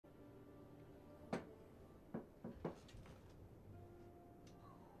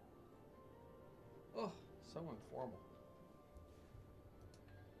So informal.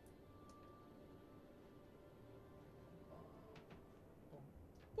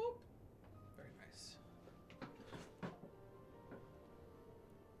 Boop. Very nice.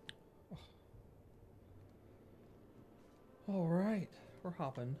 All right, we're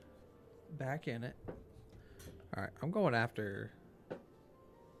hopping back in it. All right, I'm going after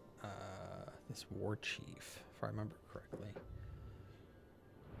this war chief, if I remember correctly.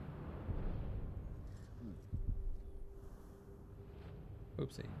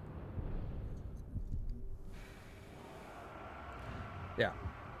 Oopsie. Yeah,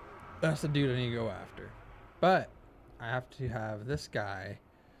 that's the dude I need to go after. But I have to have this guy.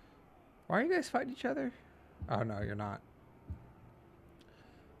 Why are you guys fighting each other? Oh, no, you're not.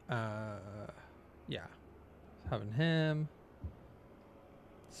 Yeah. Having him.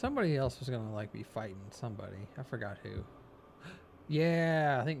 Somebody else was going to, like, be fighting somebody. I forgot who.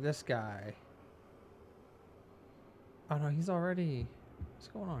 Yeah, I think this guy. Oh, no, he's already... What's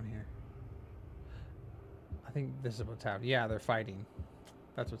going on here? I think this is what's happening. Yeah, they're fighting.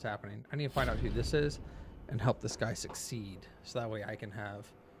 That's what's happening. I need to find out who this is and help this guy succeed. So that way I can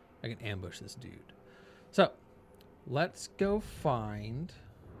ambush this dude. So, let's go find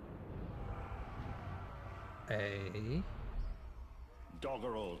a...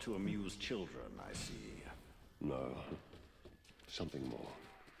 Doggerel to amuse children, I see. No, something more.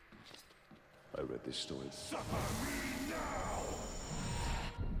 I read this story. Suffer me now!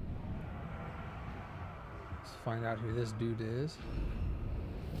 Let's find out who this dude is.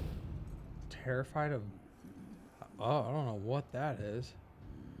 Terrified of... Oh, I don't know what that is.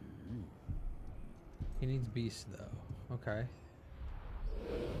 He needs beasts, though. Okay.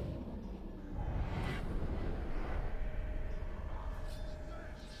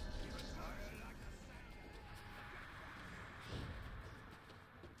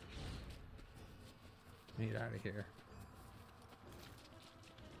 Get out of here.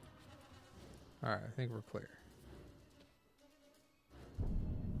 Alright, I think we're clear.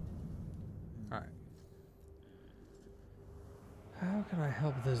 Alright. How can I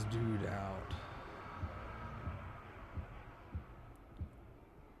help this dude out?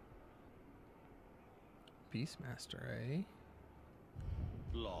 Beastmaster, eh?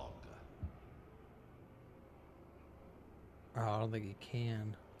 Log. Oh, I don't think he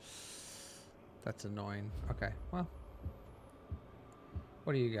can. That's annoying. Okay, well.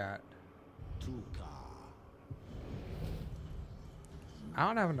 What do you got? Tuka. I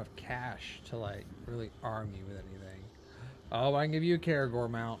don't have enough cash to, like, really arm you with anything. Oh, I can give you a Caragor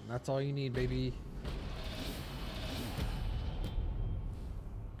mount. That's all you need, baby.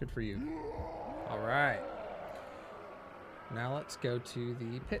 Good for you. All right. Now let's go to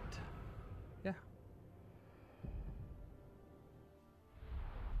the pit. Yeah.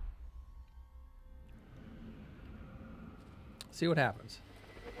 See what happens.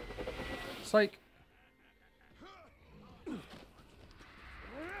 Psych.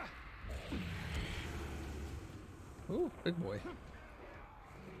 Ooh, big boy.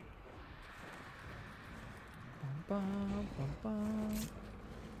 Bum, bum, bum, bum.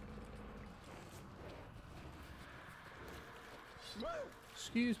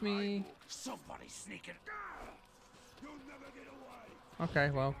 Excuse me. Somebody sneaking. You'll never get away.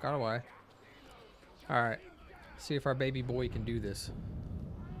 Okay, well, got away. All right. See if our baby boy can do this.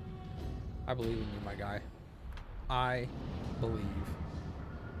 I believe in you, my guy. I believe.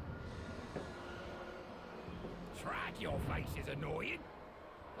 Track your face is annoying.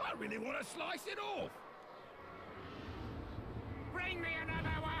 I really want to slice it off. Bring me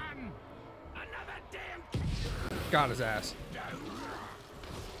another one. Another damn. Got his ass.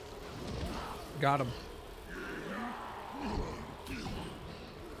 Got him.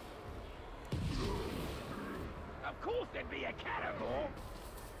 Of course there'd be a Caragor.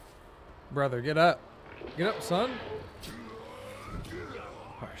 Brother, get up. Get up, son.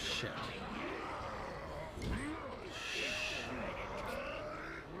 Oh, shit.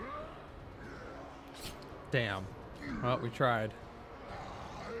 Damn. Well, we tried.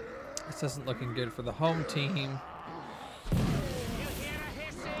 This isn't looking good for the home team.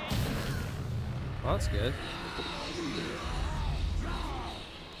 Well, that's good.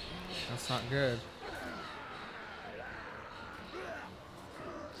 That's not good.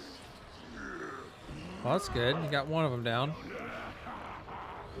 Well, that's good. You got one of them down.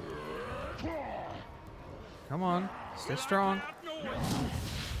 Come on. Stay strong.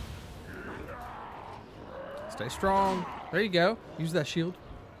 Stay strong. There you go. Use that shield.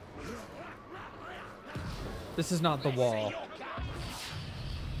 This is not the wall.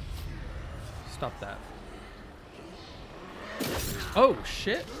 Stop that. Oh,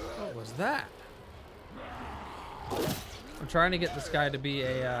 shit. What was that? I'm trying to get this guy to be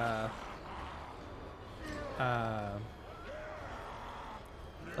a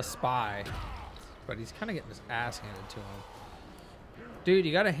spy, but he's kind of getting his ass handed to him. Dude,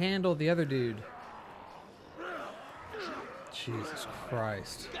 you gotta handle the other dude. Jesus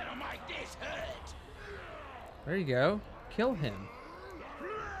Christ. There you go. Kill him.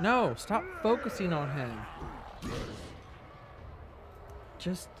 No, stop focusing on him.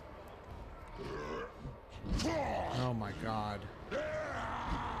 Just... Oh my God.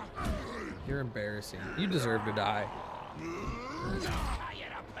 You're embarrassing. You deserve to die.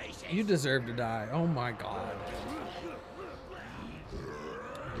 You deserve to die. Oh my God.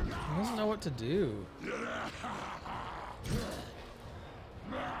 He doesn't know what to do.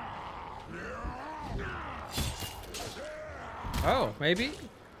 Oh, maybe?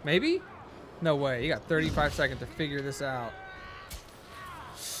 Maybe? No way. You got 35 seconds to figure this out.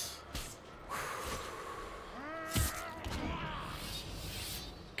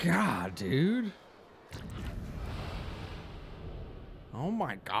 God, dude. Oh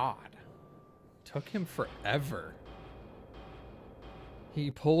my God. Took him forever. He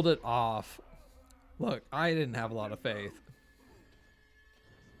pulled it off. Look, I didn't have a lot of faith.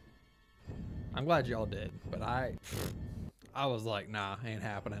 I'm glad y'all did, but I was like, nah, ain't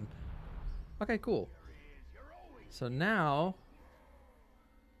happening. Okay, cool. So now,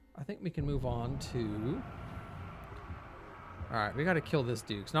 I think we can move on to... All right, we got to kill this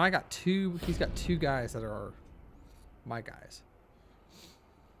dude. So now I got two, he's got two guys that are my guys.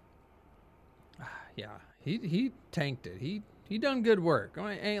 Yeah, he tanked it. He done good work.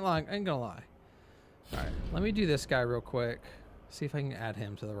 I ain't gonna lie. All right, let me do this guy real quick. See if I can add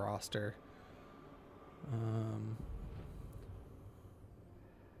him to the roster.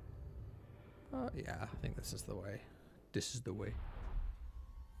 Yeah, I think this is the way. This is the way.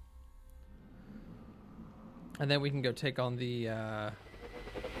 And then we can go take on the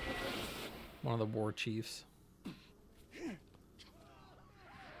one of the war chiefs.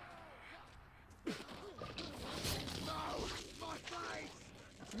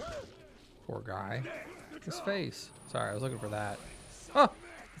 Poor guy. His face. Sorry, I was looking for that. Oh!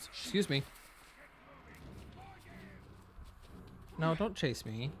 Excuse me. No, don't chase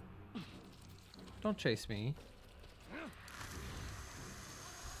me. Don't chase me.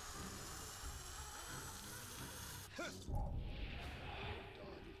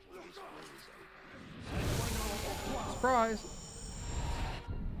 Surprise!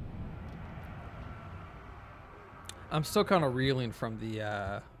 I'm still kind of reeling from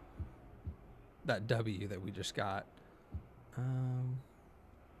the that W that we just got.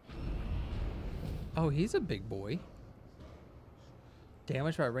 Oh, he's a big boy.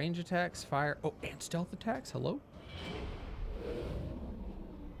 Damage by range attacks, fire. Oh, and stealth attacks. Hello?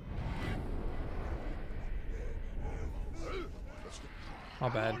 My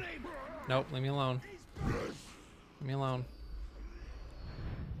bad. Nope, leave me alone. Leave me alone.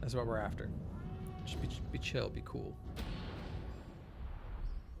 That's what we're after. Just be chill, be cool.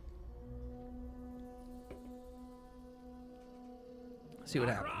 See what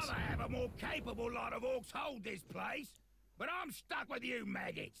happens. I'd rather have a more capable lot of orcs hold this place, but I'm stuck with you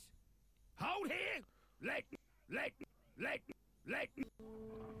maggots. Hold here. Let.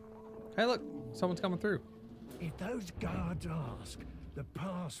 Hey, look, someone's coming through. If those guards ask, the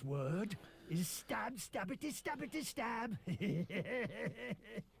password is stab, stabbity, stabbity, stab.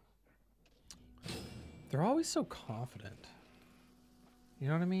 They're always so confident. You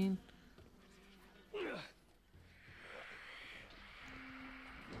know what I mean?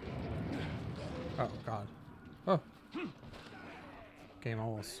 Oh, God. Oh. Game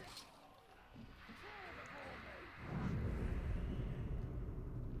almost.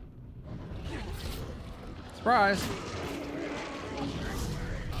 Surprise!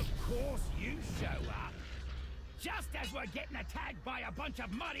 Of course you show up. Just as we're getting attacked by a bunch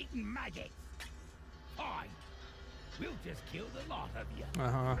of mud-eating maggots. Fine. We'll just kill the lot of you.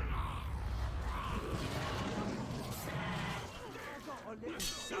 Uh-huh.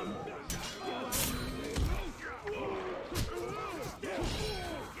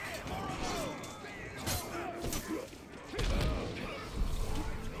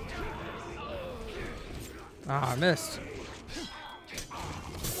 Ah, I missed.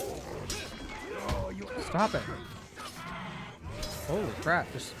 Stop it. Holy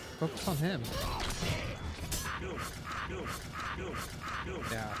crap, just focus on him.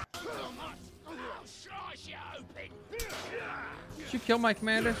 Yeah. Did you kill my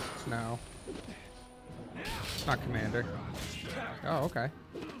commander? No. Not commander. Oh, okay.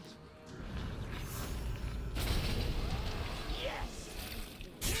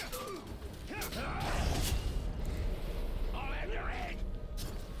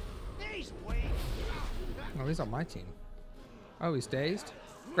 Oh, he's on my team. Oh, he's dazed.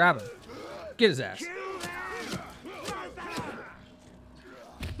 Grab him. Get his ass.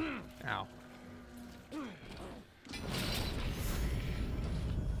 Ow.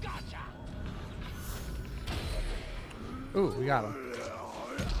 Ooh, we got him.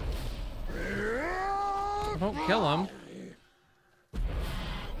 Don't kill him.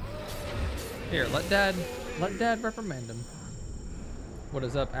 Here, let dad reprimand him. What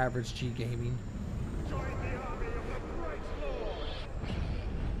is up, Average G Gaming?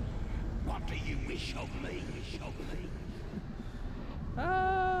 What do you wish of me?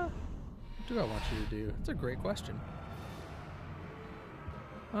 What do I want you to do? That's a great question.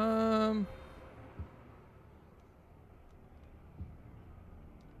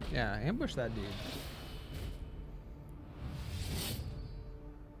 Yeah, ambush that dude.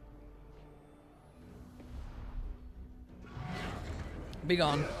 Be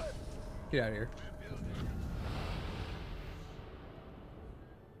gone. Get out of here.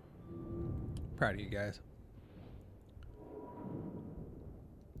 Proud of you guys.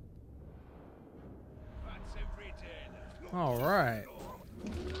 All right.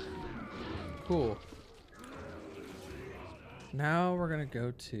 Cool. Now we're gonna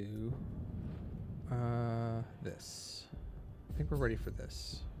go to this. I think we're ready for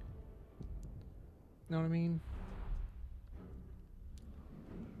this. Know what I mean?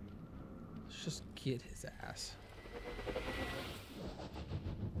 Let's just get his ass.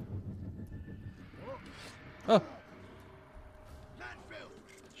 Oh!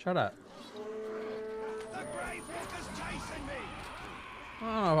 Shut up. I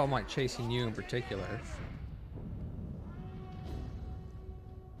don't know if I'm like chasing you in particular.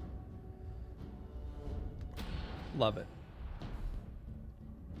 Love it.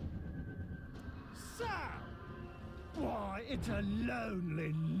 So, why, it's a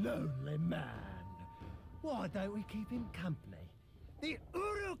lonely, lonely man. Why don't we keep him company? The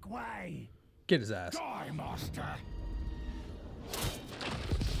Uruguay! Get his ass. Die, master!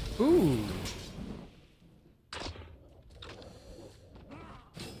 Ooh.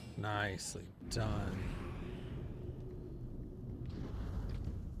 Nicely done.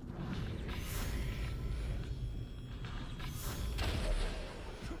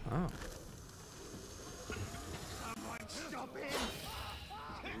 Oh. Someone stop him!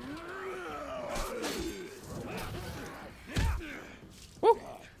 Woo!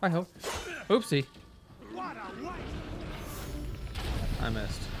 I hope. Oopsie. What a waste! I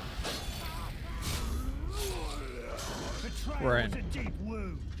missed. Betrayal We're was in. a deep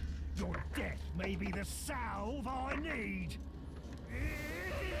wound. Your death may be the salve I need.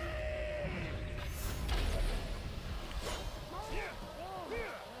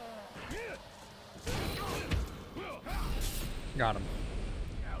 Got him.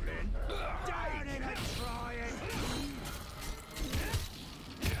 Down in a trying.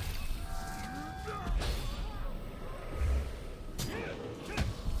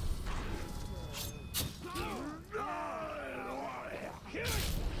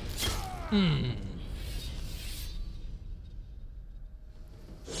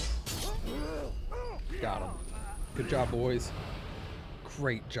 Got him. Good job, boys.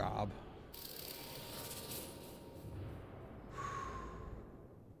 Great job.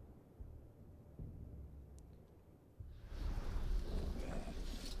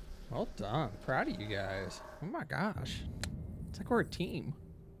 Well done. Proud of you guys. Oh my gosh. It's like we're a team.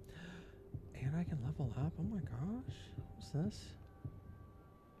 And I can level up. Oh my gosh. What's this?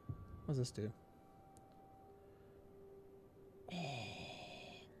 What does this do? Oh,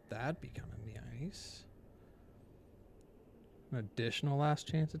 that'd be kind of nice. An additional last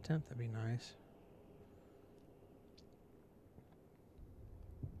chance attempt. That'd be nice.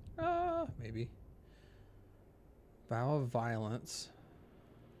 Maybe. Vow of violence.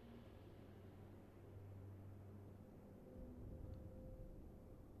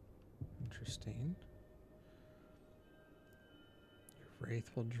 Interesting. Your wraith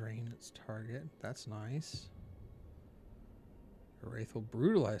will drain its target. That's nice. Your wraith will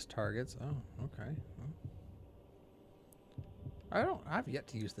brutalize targets. Oh, okay. Well, I've yet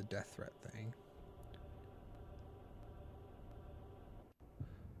to use the death threat thing.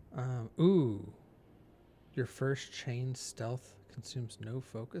 Ooh. Your first chain stealth consumes no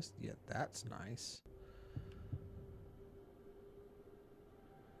focus. Yeah, that's nice.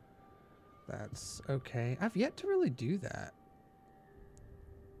 That's okay. I've yet to really do that.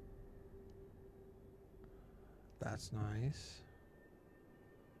 That's nice.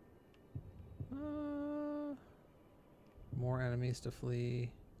 More enemies to flee.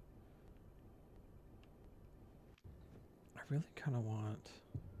 I really kind of want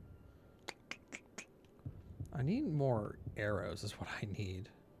I need more arrows is what I need.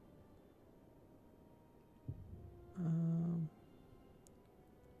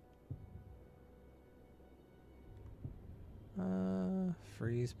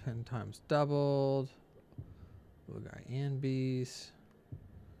 Freeze pen times doubled. Blue guy and bees.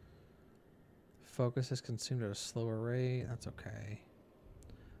 Focus is consumed at a slower rate. That's okay.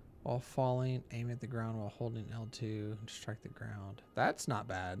 While falling, aim at the ground while holding L2 and strike the ground. That's not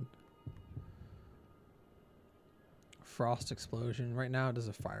bad. Frost explosion. Right now it does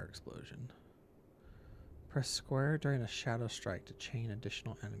a fire explosion. Press square during a shadow strike to chain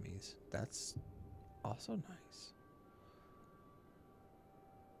additional enemies. That's also nice.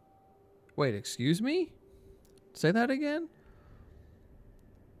 Wait, excuse me? Say that again?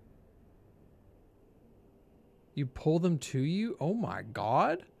 You pull them to you? Oh my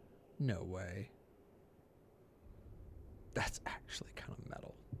god. No way. That's actually kind of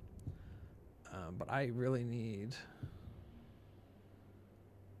metal. But I really need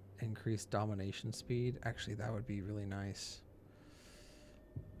increased domination speed. Actually, that would be really nice.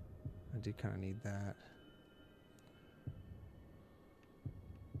 I do kind of need that.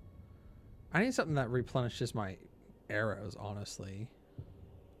 I need something that replenishes my arrows, honestly.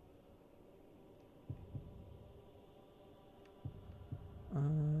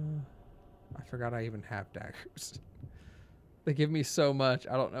 I forgot I even have daggers. They give me so much.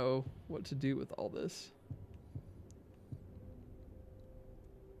 I don't know what to do with all this.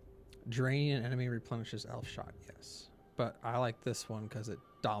 Drain an enemy replenishes elf shot. Yes. But I like this one because it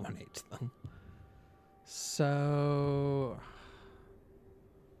dominates them. So...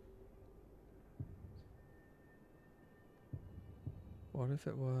 what if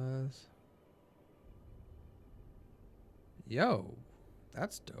it was... yo,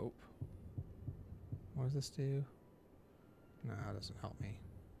 that's dope. What does this do? No, it doesn't help me.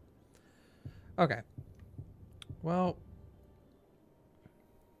 Okay. Well,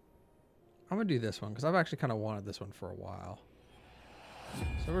 I'm going to do this one because I've actually kind of wanted this one for a while.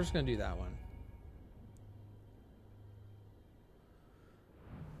 So we're just going to do that one.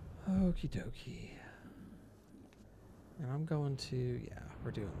 Okie dokie. And I'm going to, yeah,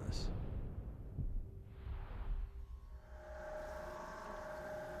 we're doing this.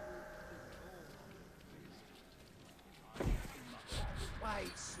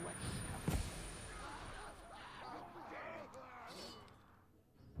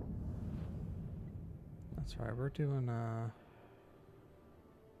 That's right, we're doing,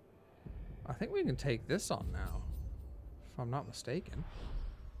 I think we can take this on now, if I'm not mistaken.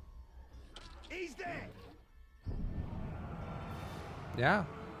 He's there. Yeah.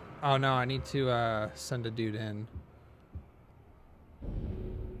 Oh no, I need to send a dude in.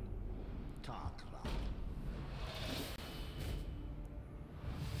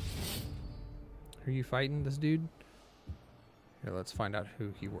 Are you fighting this dude? Here, let's find out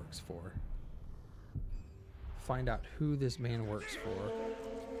who he works for. Find out who this man works for.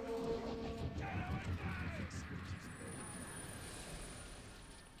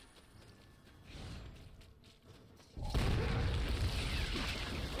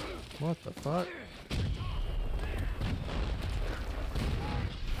 What the fuck?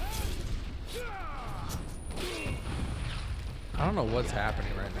 I don't know what's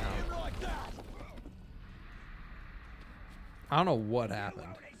happening right now. I don't know what happened,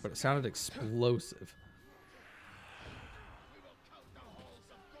 but it sounded explosive.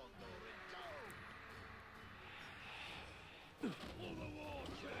 Okay,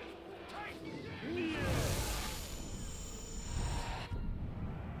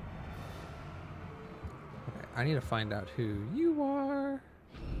 I need to find out who you are.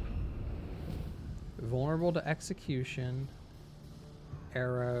 Vulnerable to execution,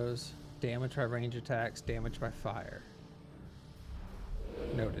 arrows, damage by range attacks, damage by fire.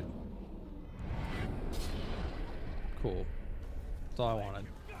 Noted. Cool. That's all I wanted.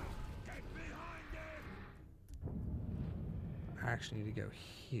 I actually need to go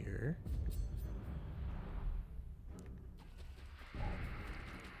here.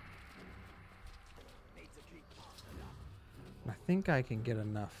 I think I can get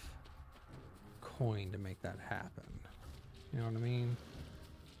enough coin to make that happen. You know what I mean?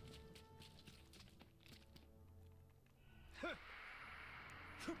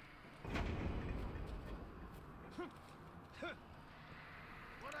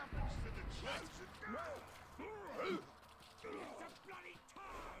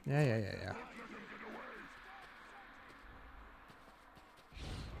 Yeah.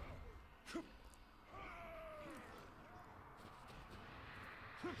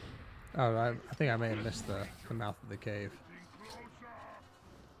 Oh, I think I may have missed the mouth of the cave.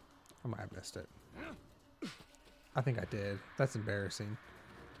 I might have missed it. I think I did. That's embarrassing.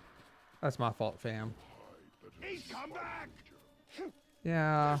 That's my fault, fam. He's come back!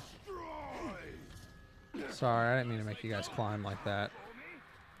 Yeah. Sorry, I didn't mean to make you guys climb like that.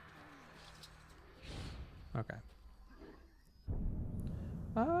 Okay.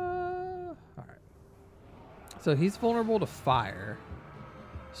 Alright. So he's vulnerable to fire.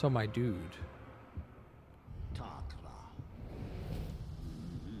 So my dude.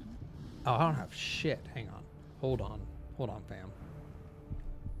 Oh, I don't have shit. Hang on. Hold on. Hold on, fam.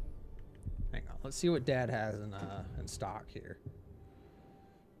 Hang on. Let's see what Dad has in stock here.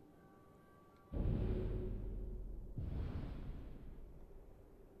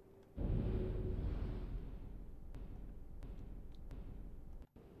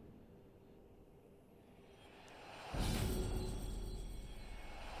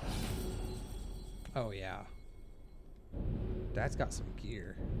 Oh, yeah. Dad's got some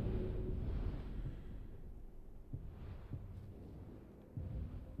gear.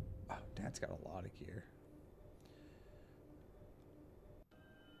 Oh, Dad's got a lot of gear.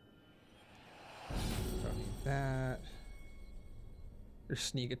 Don't need that. Your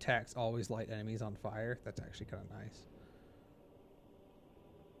sneak attacks always light enemies on fire. That's actually kind of nice.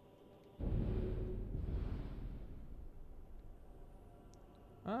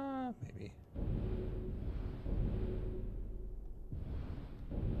 Maybe.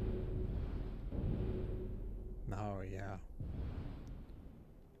 Oh, yeah.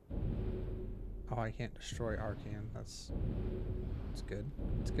 Oh, I can't destroy Arcane. That's good.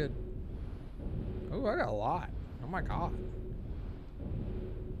 It's good. Oh, I got a lot. Oh my god.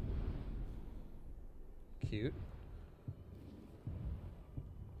 Cute.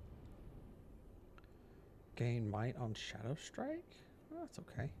 Gain might on Shadow Strike? Oh, that's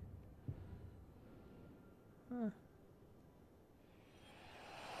okay.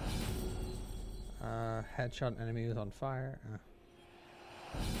 Headshot enemy was on fire.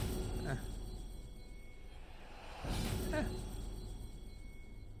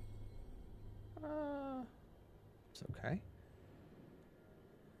 It's okay.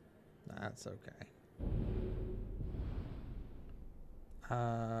 That's okay.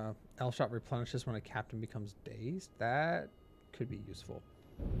 L-shot replenishes when a captain becomes dazed. That could be useful.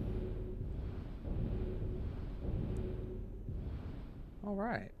 All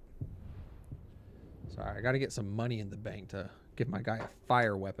right. Sorry, I got to get some money in the bank to give my guy a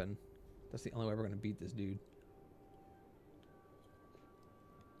fire weapon. That's the only way we're going to beat this dude.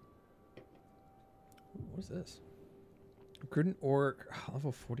 What is this? Recruiting orc,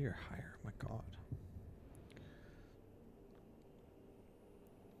 level 40 or higher. Oh my god.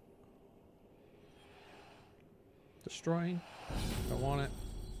 Destroying. Don't want it.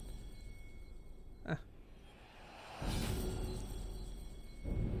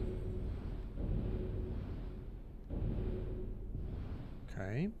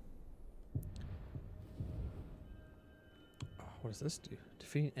 Okay. Oh, what does this do?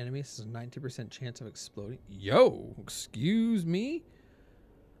 Defeating enemies has a 90% chance of exploding. Yo, excuse me?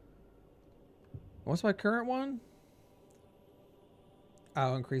 What's my current one?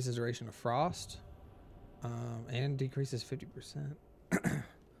 Oh, increases duration of frost. And decreases 50%.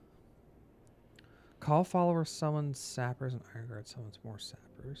 Call follower summons sappers and Iron Guard summons more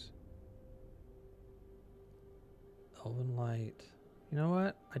sappers. Elven Light. You know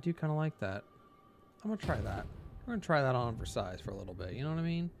what? I do kind of like that. I'm going to try that. We're going to try that on for size for a little bit. You know what I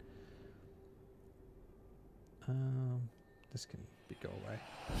mean? This can go away.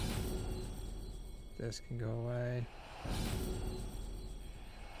 This can go away.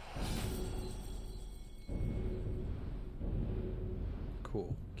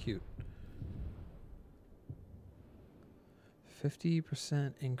 Cool. Cute.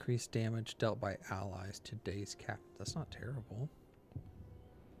 50% increased damage dealt by allies to day's cap. That's not terrible.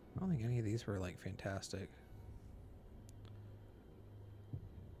 I don't think any of these were like fantastic.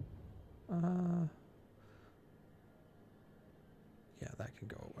 Yeah, that can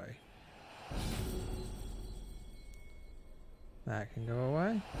go away. That can go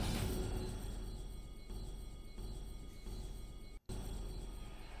away.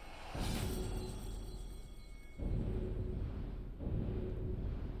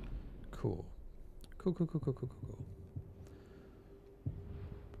 Cool. Cool.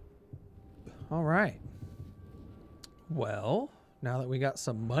 All right. Well, now that we got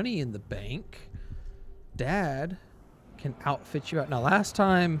some money in the bank, Dad can outfit you out. Now, last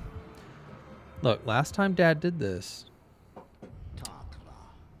time Dad did this,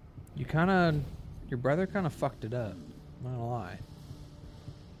 your brother kind of fucked it up. Not gonna lie.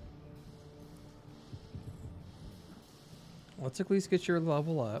 Let's at least get your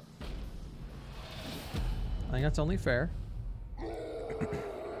level up. I think that's only fair.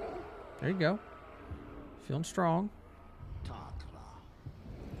 There you go. Feeling strong.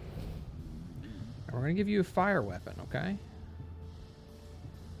 And we're going to give you a fire weapon, okay?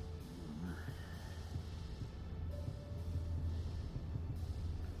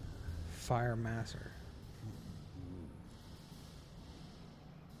 Fire Master.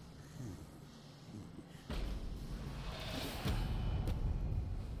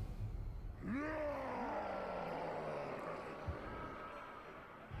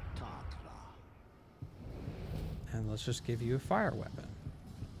 And let's just give you a fire weapon.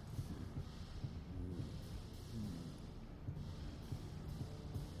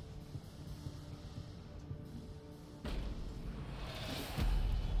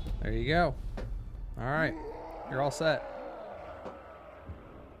 There you go. All right. You're all set.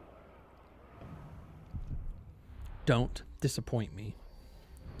 Don't disappoint me.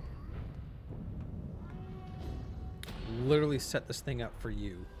 Literally set this thing up for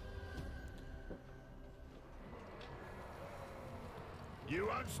you. You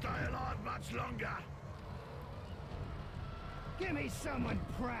won't stay alive much longer. Give me someone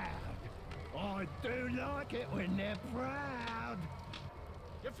proud. I do like it when they're proud.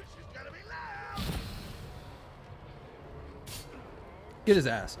 Your fish is gonna be loud. Get his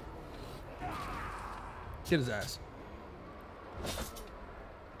ass. Get his ass.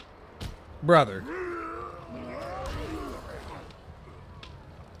 Brother.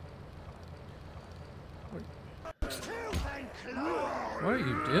 What are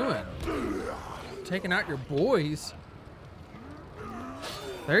you doing? Taking out your boys.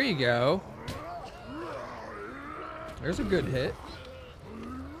 There you go. There's a good hit.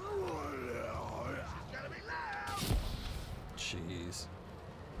 Jeez.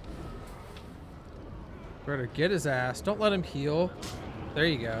 Better get his ass. Don't let him heal. There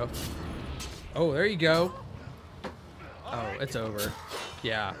you go. Oh, there you go. Oh, it's over.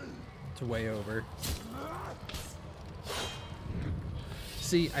 Yeah, it's way over.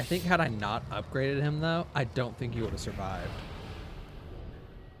 See, I think had I not upgraded him, though, I don't think he would have survived.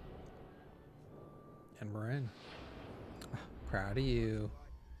 And we're in. Proud of you.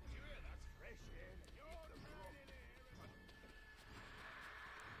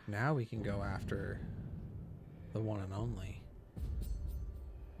 Now we can go after the one and only.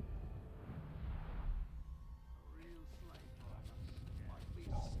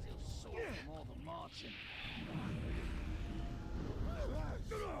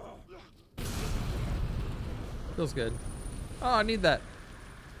 Feels good. Oh, I need that.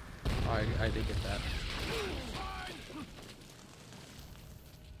 Oh, I did get that.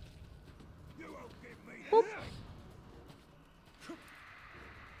 Boop.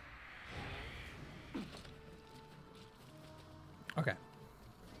 Okay.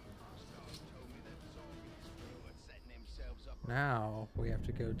 Now we have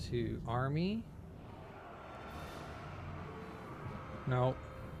to go to army. Nope,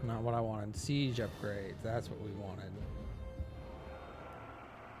 not what I wanted. Siege upgrades. That's what we wanted.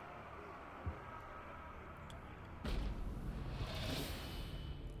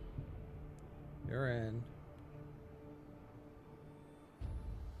 You're in.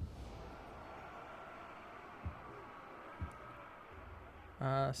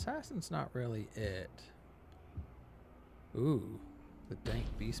 Assassin's not really it. Ooh, the dank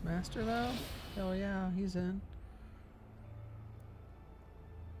Beastmaster though? Hell yeah, he's in.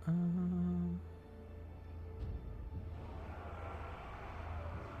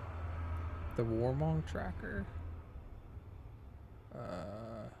 The Warmong tracker.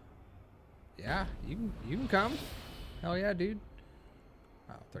 Yeah, you can come. Hell yeah, dude.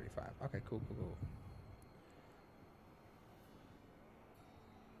 Oh, 35. Okay, cool.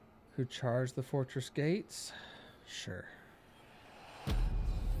 Who charged the fortress gates? Sure. You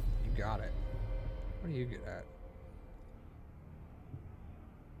got it. What are you good at?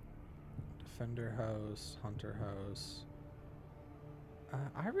 Defender host, hunter host.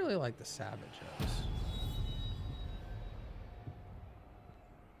 I really like the savage host.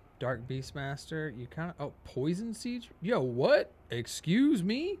 Dark Beastmaster, you kind of... Oh, Poison Siege? Yo, what? Excuse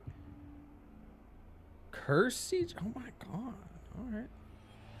me? Curse Siege? Oh my god. Alright.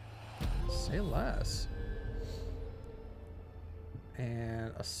 Say less.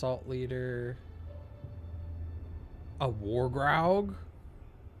 And Assault Leader. A Wargraug?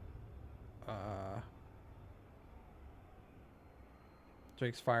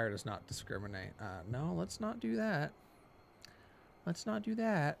 Drake's Fire does not discriminate. No, let's not do that. Let's not do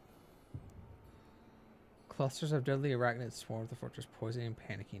that. Clusters of deadly arachnids swarm the fortress, poisoning and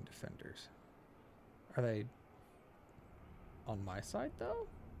panicking defenders. Are they on my side, though?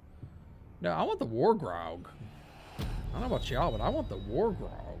 No, I want the war grog. I don't know about y'all, but I want the war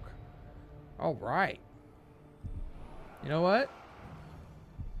grog. All right. You know what?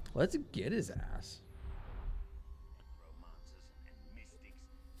 Let's get his ass.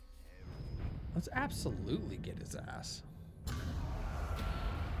 Let's absolutely get his ass.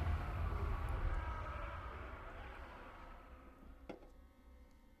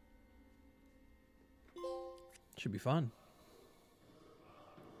 Should be fun.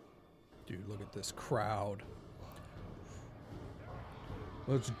 Dude, look at this crowd.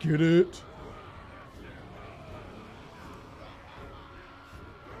 Let's get it.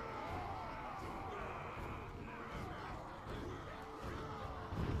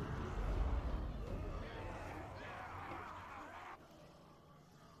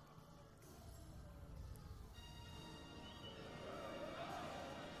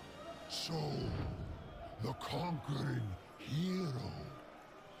 So, the conquering hero.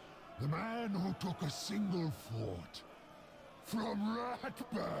 The man who took a single fort from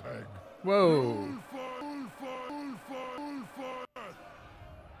Ratbag. Whoa.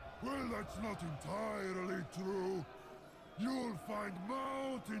 Well, that's not entirely true. You'll find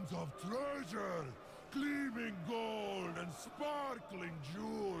mountains of treasure, gleaming gold and sparkling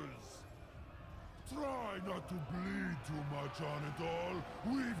jewels. Try not to bleed too much on it all.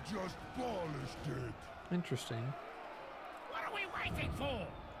 We've just polished it. Interesting. What are we waiting for?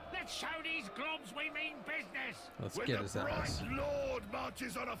 Let's show these globs we mean business. Let's When get the his bright ass. Lord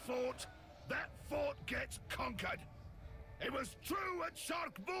marches on a fort, that fort gets conquered. It was true at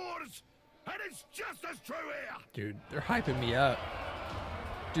Shark Moors, and it's just as true here. Dude, they're hyping me up.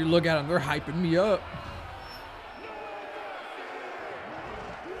 Dude, look at them. They're hyping me up.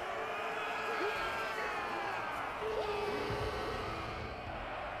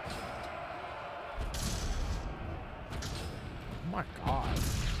 Oh my God.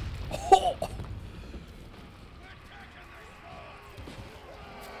 Oh!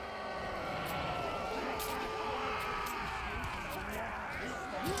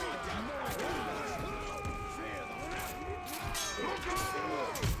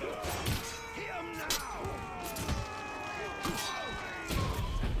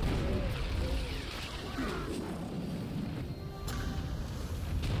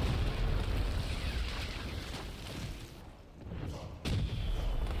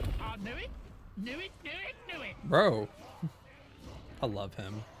 Bro, I love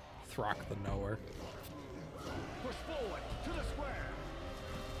him. Throck the knower. Push forward to the square.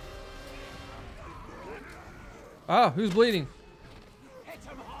 Ah, who's bleeding?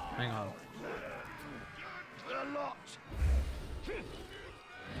 Hang on. We're locked.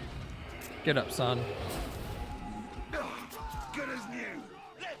 Get up, son. Good as new.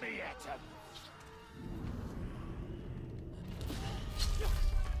 Let me at him.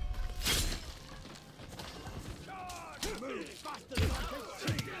 Move faster than I can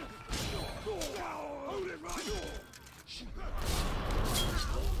see. Hold it right.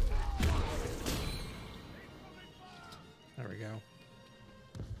 There we go.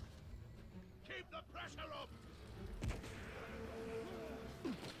 Keep the pressure up.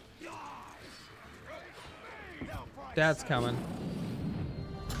 Dad's coming.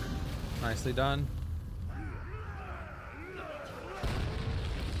 Nicely done.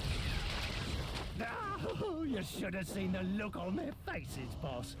 Oh, you should have seen the look on their faces,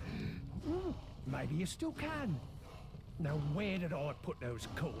 boss. Maybe you still can. Now, where did I put those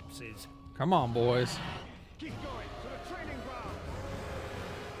corpses? Come on, boys. Keep going to the training ground.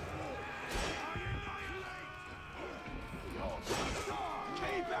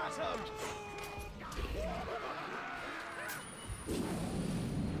 Keep at him.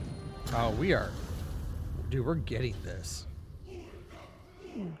 Oh, we are. Dude, we're getting this.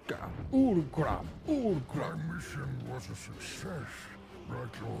 My mission was a success,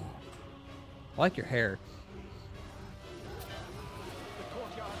 right, Lord? I like your hair. The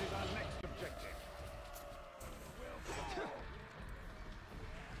courtyard is our next objective.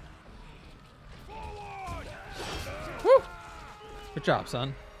 Woo! Good job,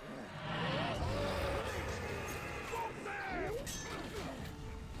 son.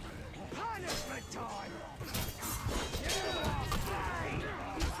 Punishment time!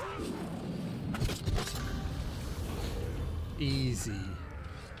 Easy.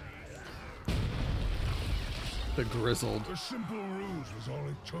 The grizzled. The simple ruse was all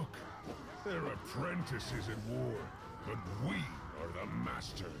it took. They're apprentices in war, but we are the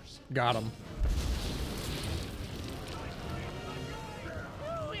masters. Got him.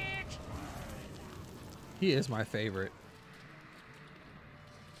 He is my favorite.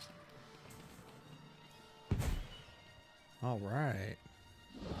 All right.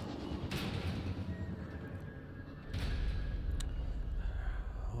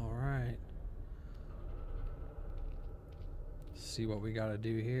 see what we gotta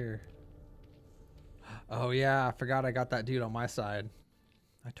do here. Oh yeah, I forgot I got that dude on my side.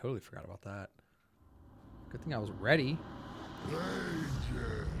 I totally forgot about that. Good thing I was ready.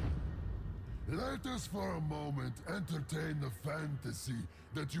 Ranger, let us for a moment entertain the fantasy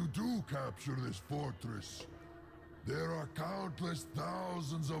that you do capture this fortress. There are countless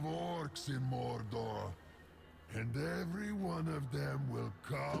thousands of orcs in Mordor, and every one of them will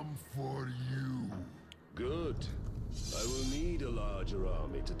come for you. Good. I will need a larger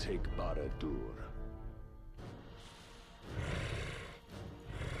army to take Barad-dûr.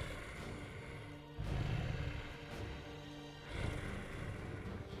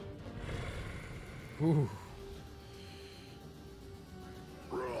 Ooh.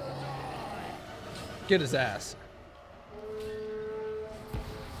 Get his ass.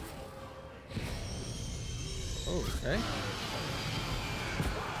 Oh, okay.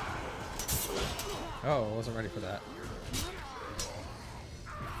 Oh, I wasn't ready for that.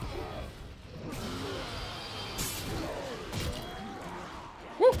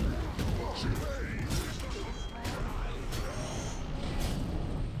 Woo!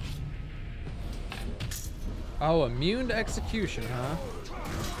 Oh, immune to execution, huh?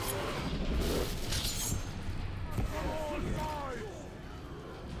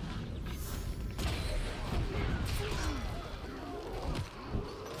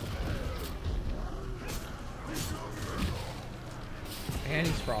 And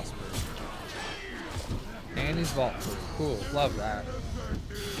he's frostproof. And he's vault-proof. Cool, love that.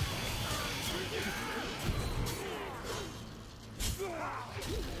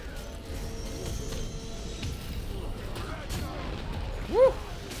 Woo!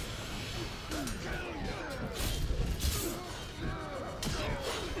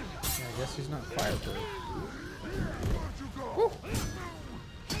 I guess he's not fireproof. Woo!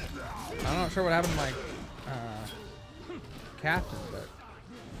 I'm not sure what happened to my captain, but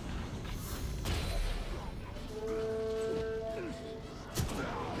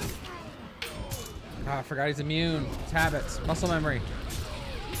I forgot he's immune. It's habits, muscle memory.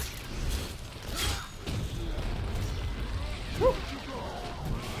 Woo!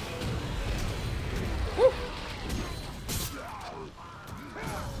 Woo!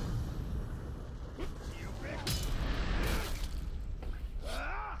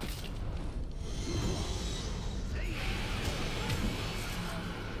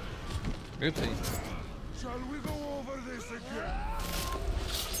 Oopsie. Shall we go over this again?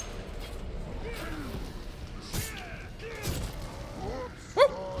 Oops, sorry.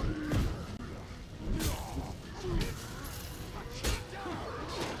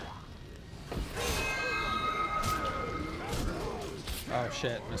 Oh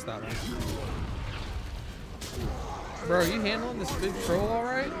shit, missed that one. Bro, are you handling this big troll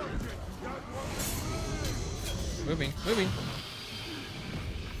alright? Moving, moving.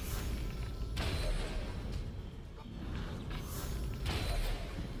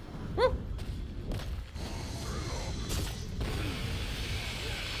 Woo!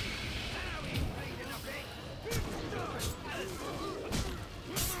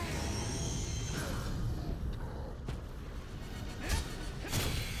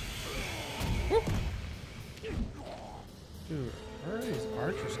 Woo! Dude, where are these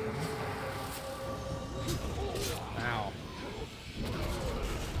archers coming from? Ow.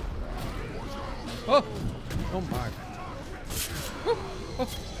 Oh! Oh my. Woo! Oh!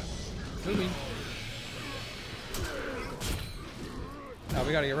 Moving. Oh,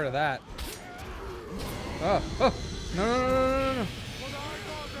 we gotta get rid of that. Oh! Oh! No, no, no, no, no, no, no.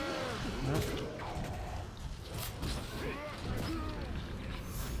 No.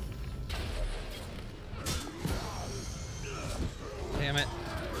 Damn it.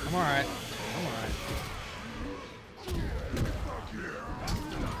 I'm alright. I'm alright.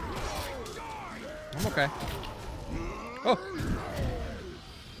 I'm okay. Oh!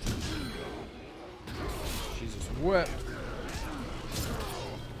 Jesus, what?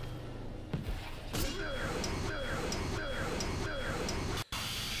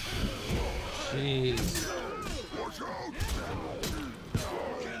 Jeez. Watch out!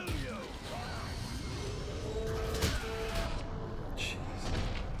 Jeez.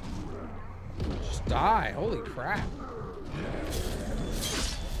 Just die. Holy crap.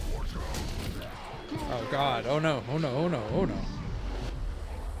 Oh god. Oh no. Oh no. Oh no. Oh no.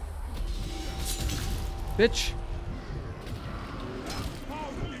 Bitch. How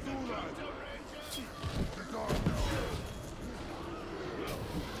did you do that? Get down now.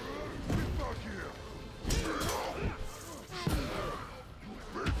 Get back here.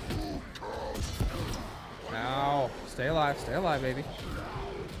 Big fool cow. Ow. Stay alive. Stay alive, baby.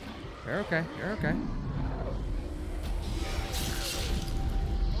 You're okay. You're okay.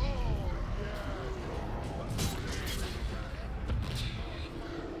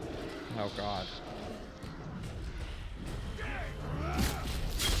 Oh god.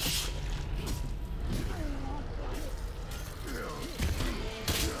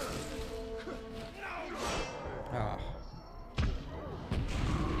 Ah.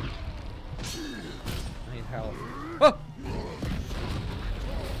 I need help. Oh!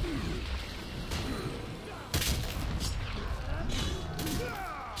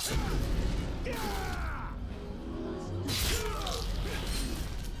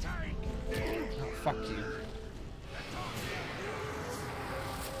 Oh, fuck you.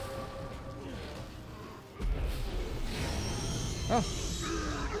 Oh.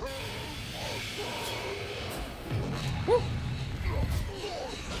 Woo.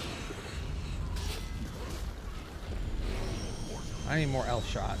 I need more elf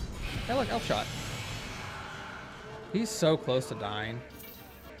shot. Hey, look, elf shot. He's so close to dying.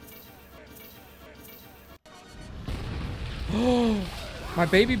 My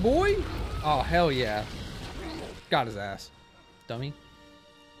baby boy? Oh, hell yeah. Got his ass. Dummy.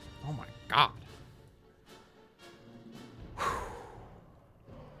 Oh my god.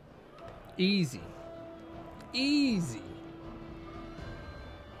 Easy. Easy.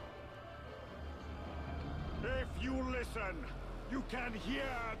 If you listen, you can hear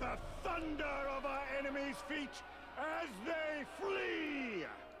the thunder of our enemies' feet as they flee.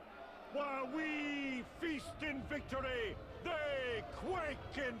 While we feast in victory, they quake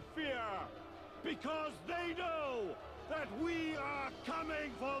in fear, because they know that we are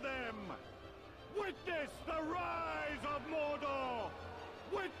coming for them. Witness the rise of Mordor!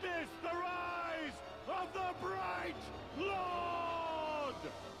 Witness the rise of the Bright Lord!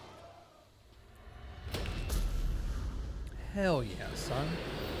 Hell yeah, son.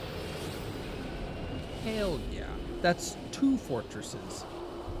 Hell yeah. That's 2 fortresses.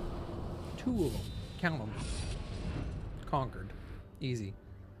 2 of them. Count them. Conquered. Easy.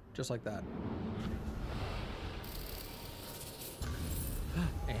 Just like that.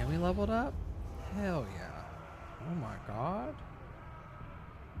 And we leveled up? Hell yeah. Oh my god.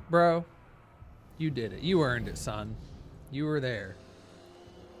 Bro, you did it. You earned it, son. You were there.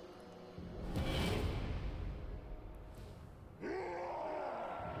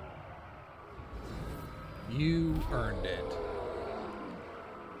 You earned it.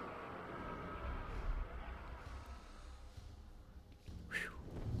 Whew.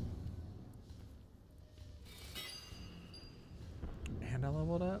 And I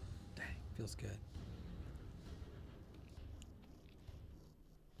leveled up? Dang, feels good.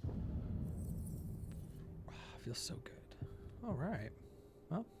 Feels so good. All right.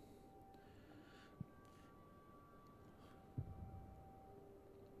 Well.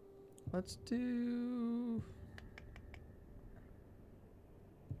 Let's do...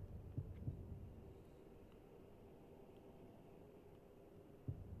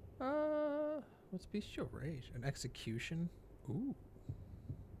 what's bestial rage? An execution? Ooh.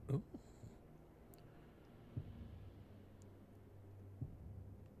 Ooh.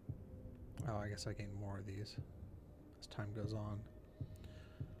 Oh, I guess I gain more of these as time goes on.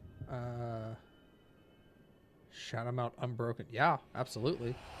 Shout 'em out unbroken. Yeah,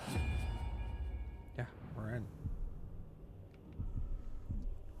 absolutely. Yeah, we're in.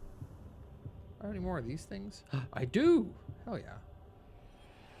 I have any more of these things? I do! Hell yeah.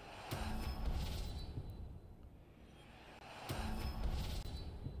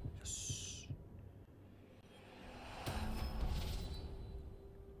 Yes.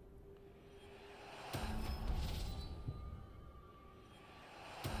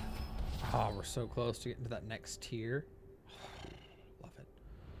 Oh, we're so close to getting to that next tier. Love it.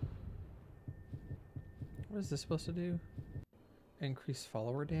 What is this supposed to do? Increase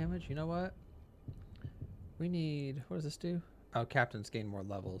follower damage? You know what? We need... What does this do? Oh, captains gain more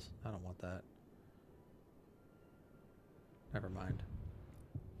levels. I don't want that. Never mind.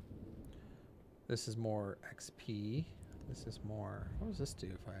 This is more XP. This is more... What does this do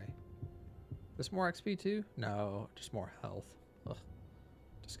if I... This more XP too? No, just more health. Ugh.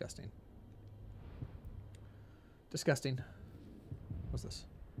 Disgusting. Disgusting. What's this?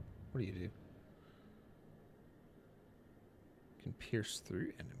 What do you do? Can pierce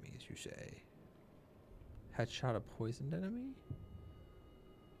through enemies, you say? Headshot a poisoned enemy?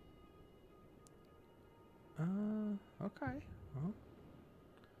 Okay. Well.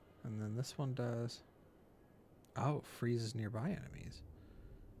 And then this one does... Oh, freezes nearby enemies.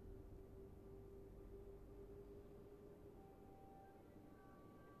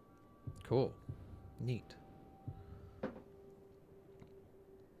 Cool. Neat.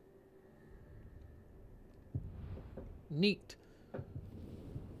 Neat.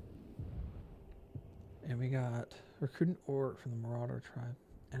 And we got recruit an orc from the Marauder tribe.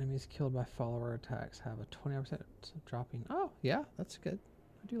 Enemies killed by follower attacks have a 20% dropping. Oh, yeah, that's good.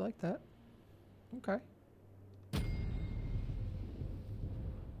 I do like that. Okay.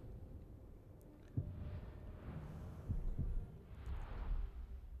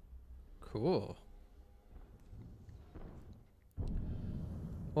 Cool.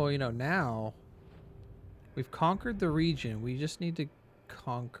 Well, you know, now we've conquered the region. We just need to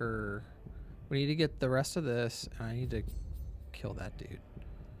conquer... We need to get the rest of this, and I need to kill that dude.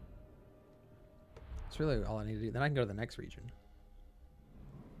 That's really all I need to do. Then I can go to the next region.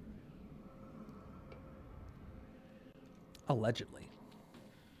 Allegedly.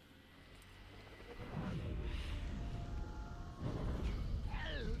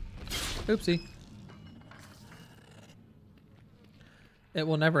 Oopsie. It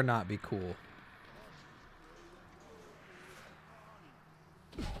will never not be cool.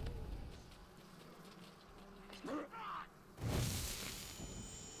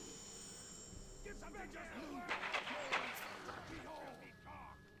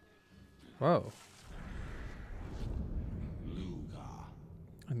 Whoa.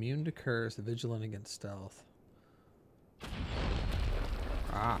 Immune to curse, vigilant against stealth.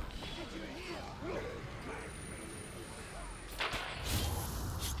 Ah.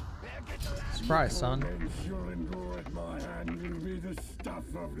 Surprise, son.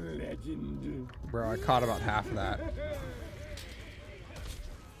 Bro, I caught about half of that.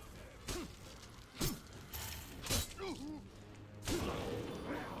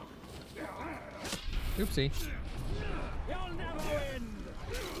 Oopsie. You'll never win.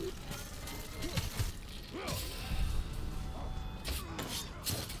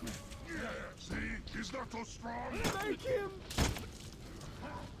 See? He's not so strong. Make him.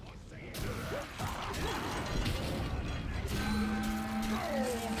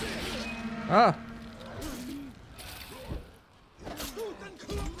 Ah.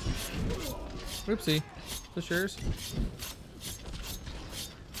 Oopsie. This yours?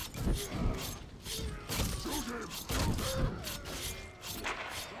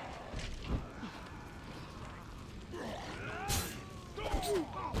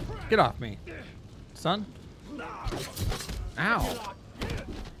 Get off me, son. Ow.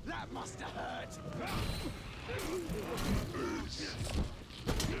 That must have hurt.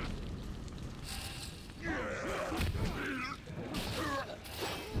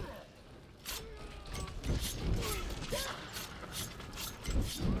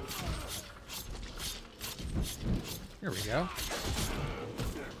 Here we go.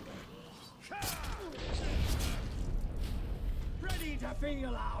 Ready to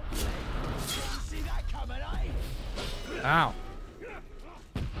feel out. Didn't see that coming, eh? Ow.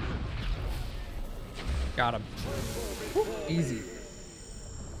 Got him. Woo, easy.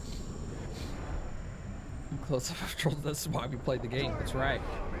 Close up after all. That's why we played the game. That's right.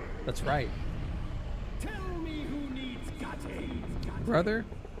 That's right. Tell me who needs gutting. Brother,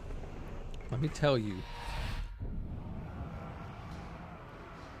 let me tell you.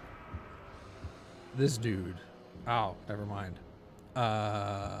 This dude. Oh, never mind.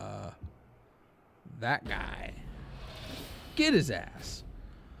 That guy. Get his ass.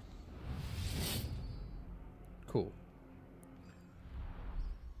 Cool.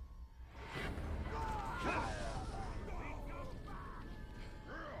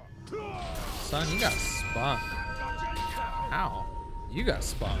 Son, you got spunk. Ow. You got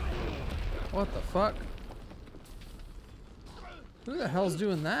spunk. What the fuck? Who the hell's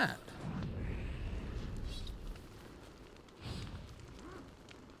doing that?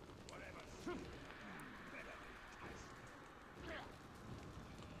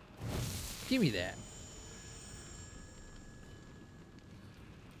 Give me that.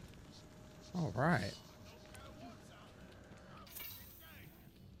 All right.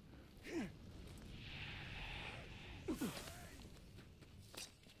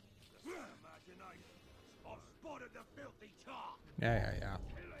 Yeah.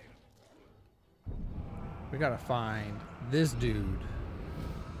 We gotta find this dude.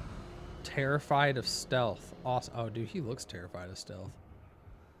 Terrified of stealth. Awesome. Oh, dude, he looks terrified of stealth.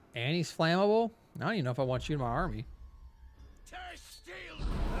 And he's flammable? I don't even know if I want you in my army.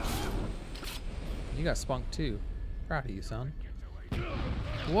 You got spunk too. Proud of you, son.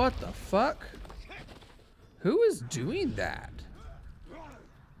 What the fuck? Who is doing that?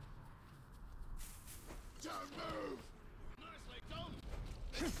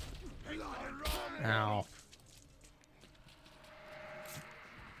 Ow.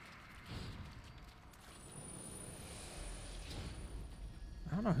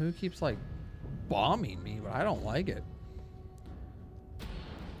 I don't know who keeps like bombing me, but I don't like it.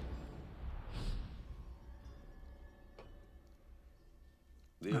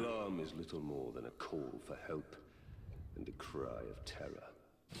 is little more than a call for help and a cry of terror.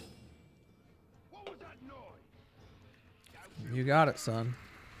 What was that noise? You got it, son.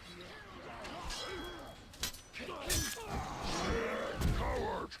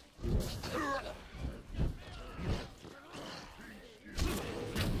 Coward!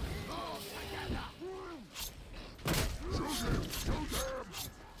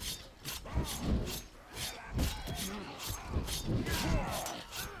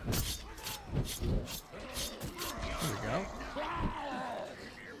 There we go.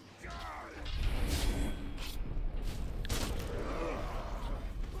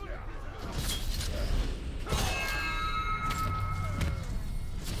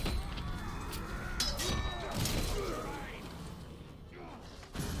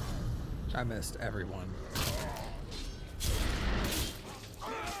 I missed everyone.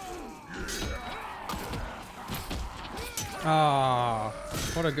 Ah,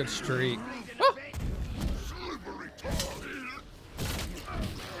 what a good streak.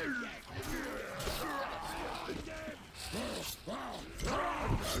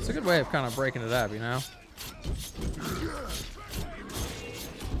 Ah! It's a good way of kind of breaking it up, you know?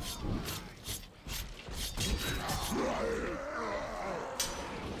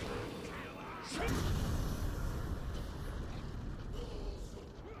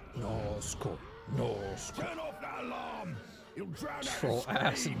 No scope. No scope. Turn off that alarm. You'll drown out Troll his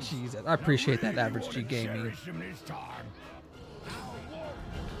ass and screams. cheese. I appreciate that Really average G wanna gaming. cherish him this time.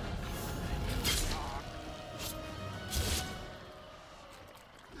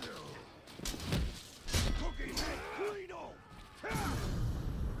 Cookie head clean off.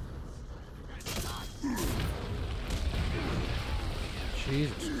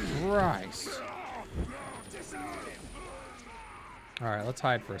 Jesus Christ. Alright, let's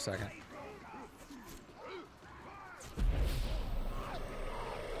hide for a second.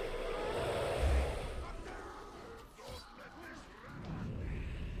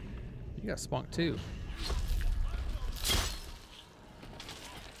 You got spunk too.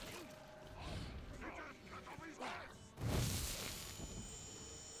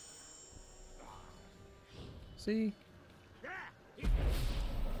 See?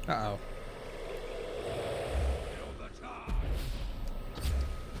 Uh-oh.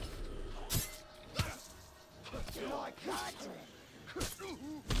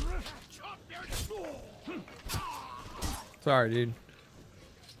 Sorry, dude.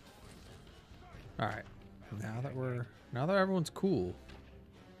 Alright. Now that everyone's cool.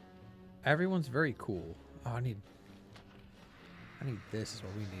 Everyone's very cool. Oh, I need this is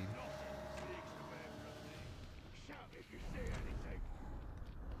what we need.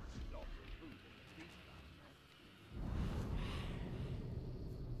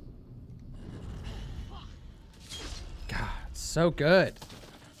 God, so good.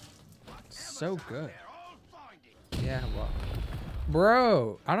 So good. Yeah, well.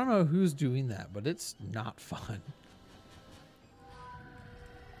 Bro, I don't know who's doing that, but it's not fun.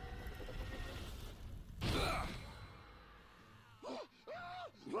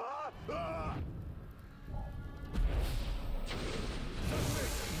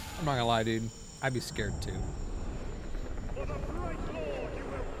 I'm not gonna lie, dude. I'd be scared too. For the bright lord you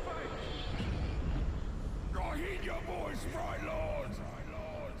will fight. I heed your voice, Bright Lord.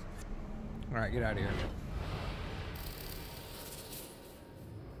 Alright, get out of here.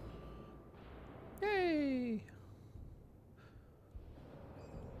 Yay!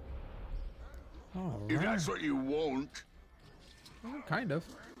 If Alright. that's what you want. Well, kind of.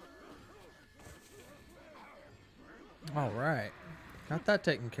 Alright. Got that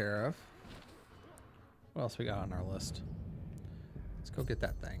taken care of. What else we got on our list? Let's go get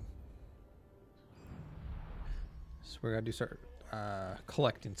that thing. So we gotta start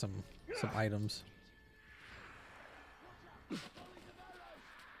collecting some items.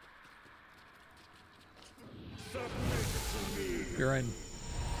 You're in.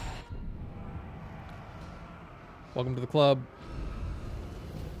 Welcome to the club.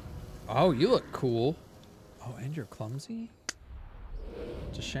 Oh, you look cool. Oh, and you're clumsy?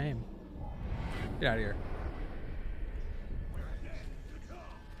 It's a shame. Get out of here.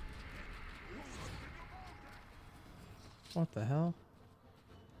 What the hell?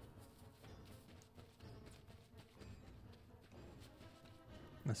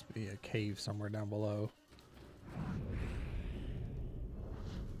 Must be a cave somewhere down below.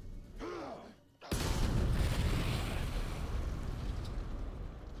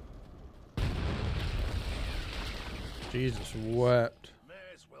 Jesus wept. May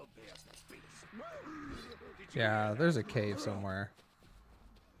as well be a beast. Yeah, there's a cave somewhere.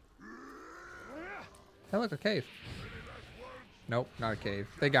 Hey, look, a cave. Nope, not a cave.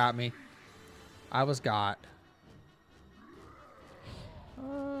 They got me. I was got.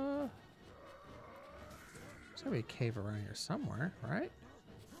 There's gotta be a cave around here somewhere, right?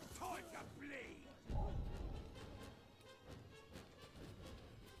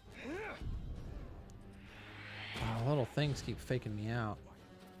 Oh, little things keep faking me out.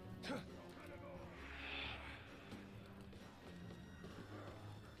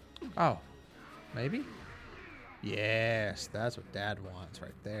 Oh, maybe? Yes, that's what Dad wants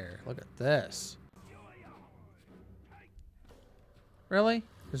right there. Look at this. Really?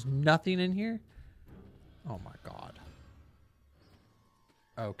 There's nothing in here? Oh my God.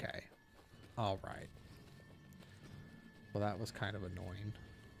 Okay. All right. Well, that was kind of annoying.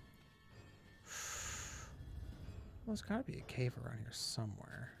 Well, there's got to be a cave around here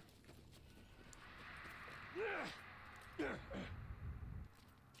somewhere.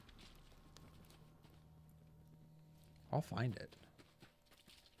 I'll find it.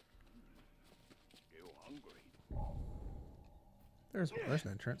 There's an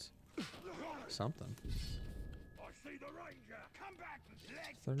entrance. Something. Is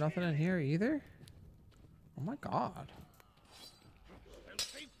there nothing in here either? Oh my God.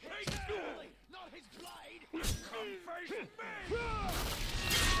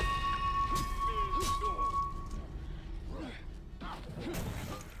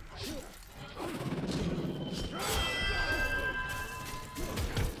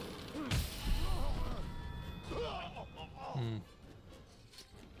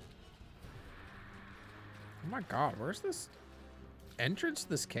 Oh my God, where's this entrance to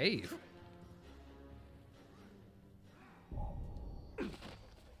this cave?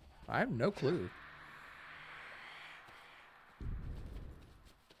 I have no clue.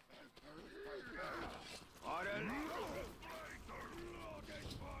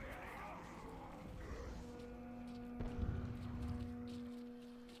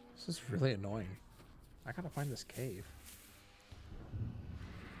 This is really annoying. I gotta find this cave.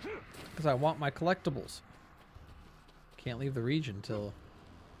 Because I want my collectibles. Can't leave the region till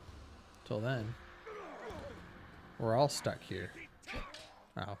then. We're all stuck here.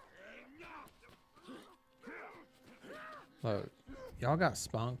 Oh. Look, y'all got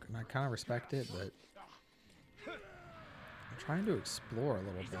spunk, and I kind of respect it, but I'm trying to explore a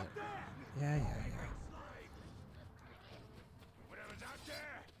little bit. Yeah. Whatever's out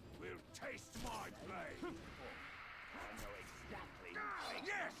there, we'll taste my blade. I know exactly.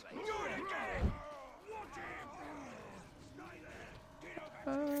 Yes, do it again. Watch him. Stay there. Get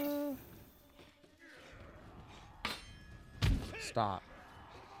over. Stop.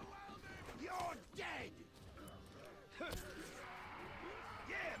 You're dead.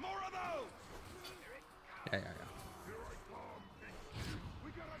 Yeah, more of those. Yeah.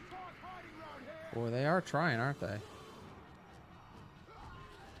 We got a tight hiding round here. Boy, they are trying, aren't they?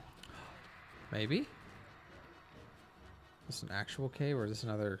 Maybe? Is this an actual cave or is this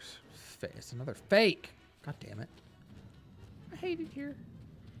another it's another fake? God damn it. I hate it here.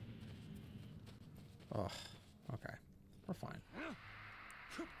 Oh, okay. We're fine.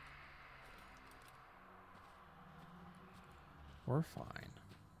 We're fine.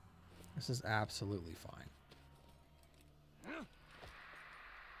 This is absolutely fine.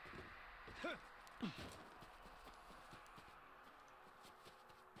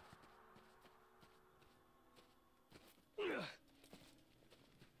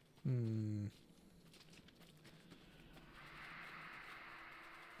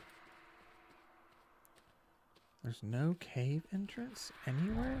 There's no cave entrance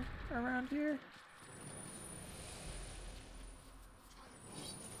anywhere around here?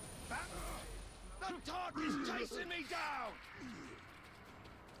 The dog is chasing me down.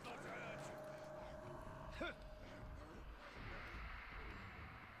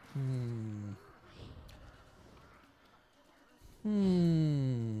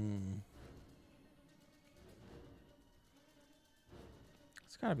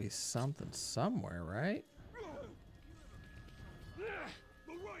 It's gotta be something somewhere, right?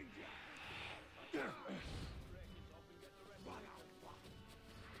 The ranger.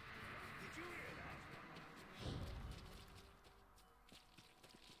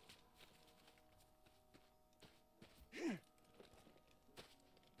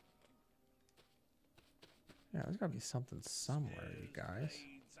 Yeah, there's gotta be something somewhere, you guys.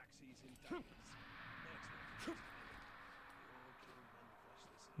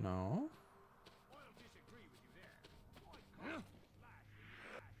 No?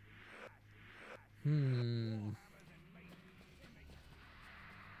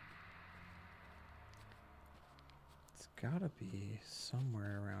 It's gotta be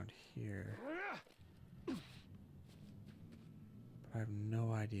somewhere around here. I have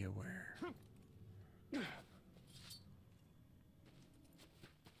no idea where.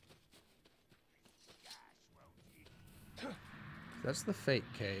 That's the fake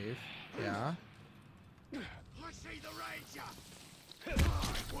cave. Yeah. I see the ranger.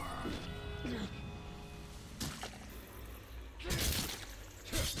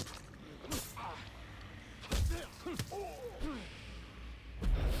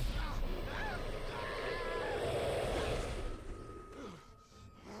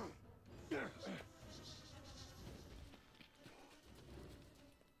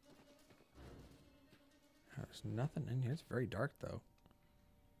 There's nothing in here. It's very dark, though.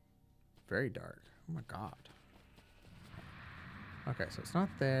 Very dark. Oh my god. Okay, so it's not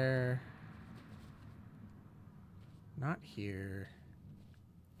there. Not here.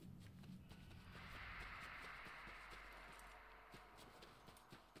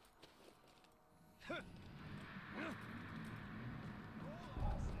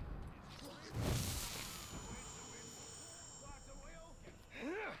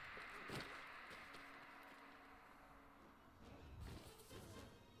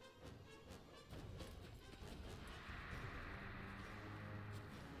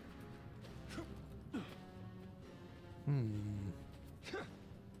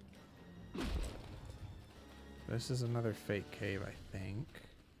 This is another fake cave, I think.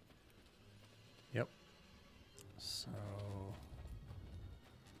 Yep. So...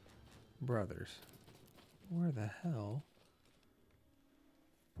 brothers. Where the hell?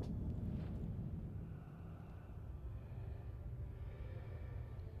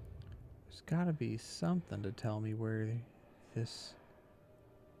 There's gotta be something to tell me where this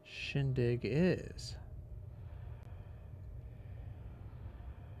shindig is.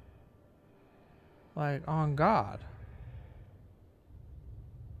 Like, on God.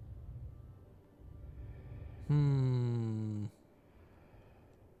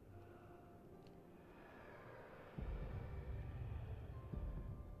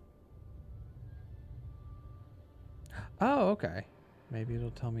 Oh, okay. Maybe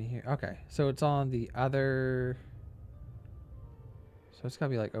it'll tell me here. Okay, so it's on the other... so it's gotta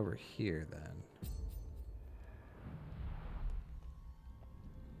be like over here then.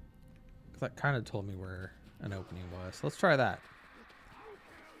 That kind of told me where an opening was. Let's try that.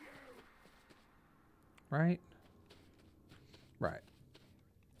 Right? Right.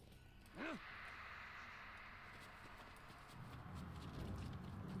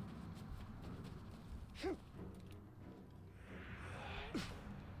 I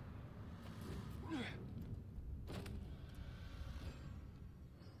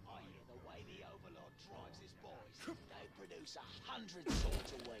hear the way the Overlord drives his boys. They produce 100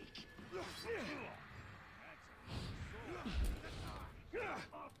 swords a week.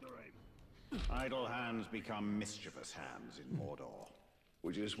 Idle hands become mischievous hands in Mordor.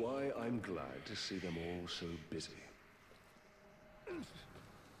 Which is why I'm glad to see them all so busy.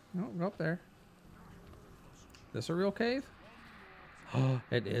 No, go up there. This a real cave? Oh,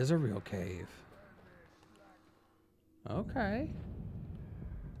 it is a real cave. Okay.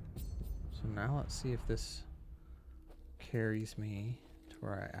 So now let's see if this carries me to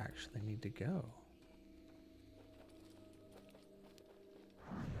where I actually need to go.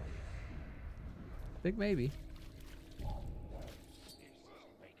 Big maybe.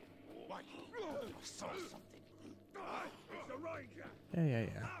 Yeah.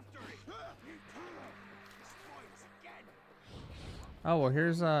 Oh, well,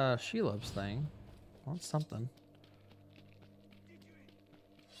 here's Shelob's thing. Well, that's something.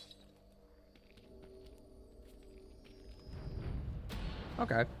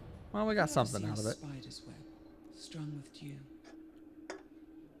 Okay. Well, we got something out of it. Spider's web, strung with dew.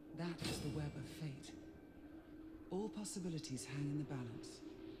 That is the web of fate. All possibilities hang in the balance.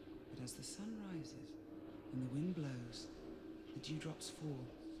 But as the sun rises and the wind blows, the dewdrops fall,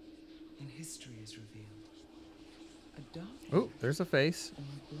 and history is revealed. A dark Oh, there's a face. or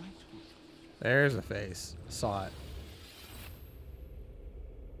a bright one. There's a face. Saw it.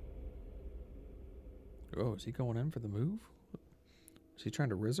 Oh, is he going in for the move? Is he trying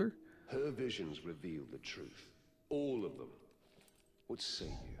to riz her? Her visions reveal the truth. All of them. What say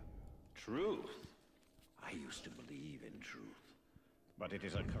you? Truth? I used to believe in truth. But it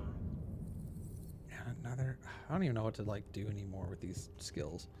is a And another... I don't even know what to, like, do anymore with these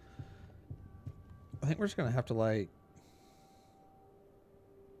skills. I think we're just going to have to, like...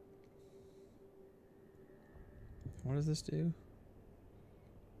 what does this do?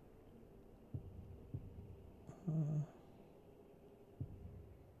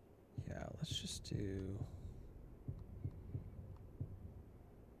 Yeah, let's just do...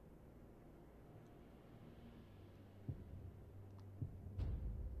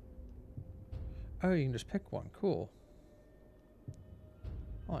 Oh, you can just pick one. Cool.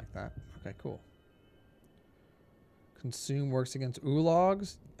 I like that. Okay, cool. Consume works against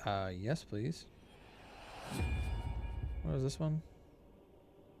oologs? Yes, please. What is this one?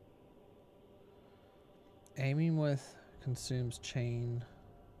 Aiming with consumes chain.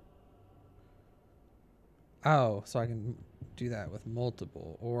 Oh, so I can do that with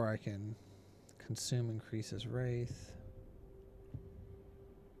multiple, or I can consume increases wraith.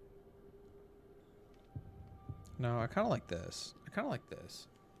 No, I kind of like this. I kind of like this.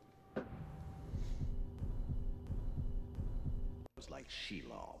 Like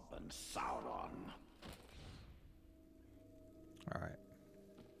Shelob and Sauron. All right.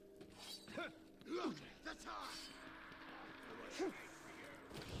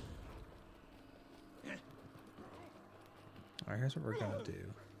 All right, here's what we're gonna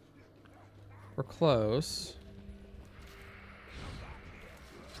do. We're close.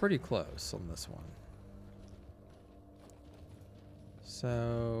 Pretty close on this one.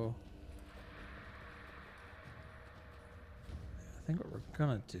 So I think what we're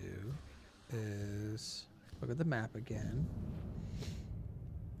gonna do is look at the map again.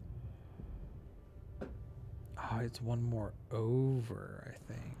 Oh, it's one more over, I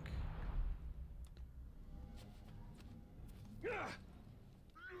think.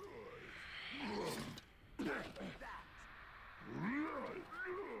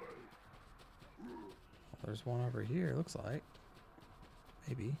 Well, there's one over here, looks like.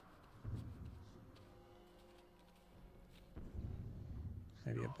 Maybe.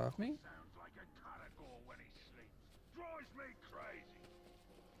 Maybe above me? Sounds like a caragor when he sleeps. Drives me crazy.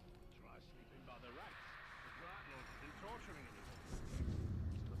 Try sleeping by the rats. The landlord isn't torturing anyone.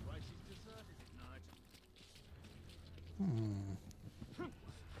 The place is deserted at night.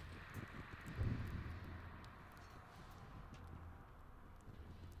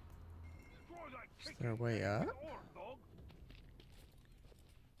 Is there a way up?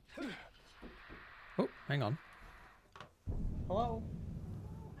 Oh, hang on. Hello?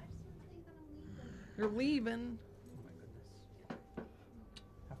 You're leaving. Oh my goodness.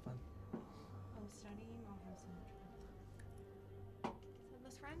 Have fun. Oh, studying? I'll have so much fun. Is that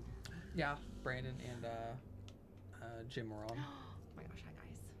this friend? Yeah, Brandon and Jim were on. Oh my gosh, hi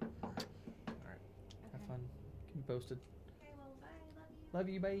guys. Alright. Have Okay. fun. Keep me posted. Okay, well, bye. Love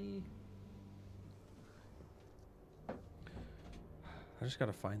you. Love you, bye. I just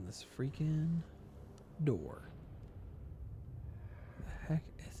gotta find this freaking door. The heck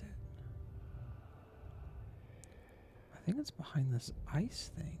is it? I think it's behind this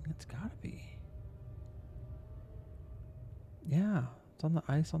ice thing. It's gotta be. Yeah, it's on the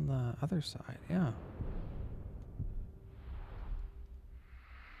ice on the other side. Yeah.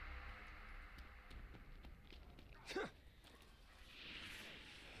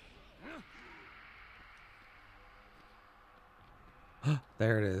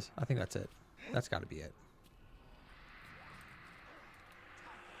 There it is. I think that's it. That's got to be it.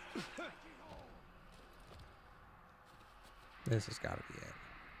 This has got to be it.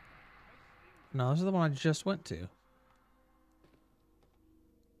 No, this is the one I just went to.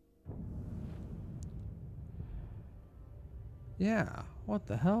 Yeah. What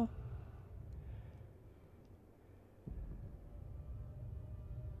the hell?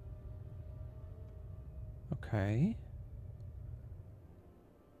 Okay.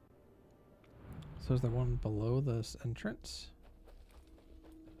 So is there one below this entrance?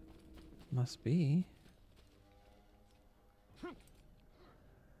 Must be.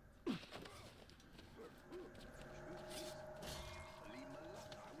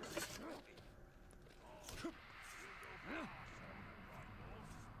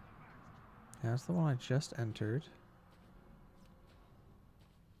 Yeah, that's the one I just entered.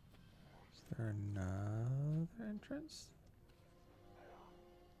 Is there another entrance?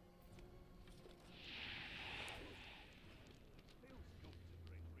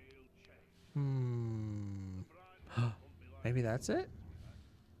 Maybe that's it?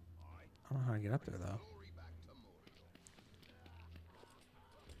 I don't know how to get up there, though.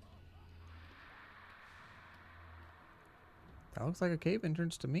 That looks like a cave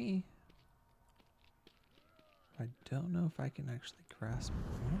entrance to me. I don't know if I can actually grasp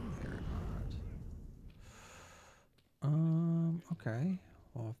on there or not. Okay.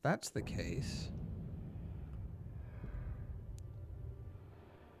 Well, if that's the case...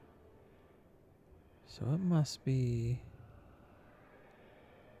 So it must be...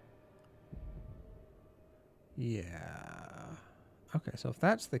 Yeah. Okay, so if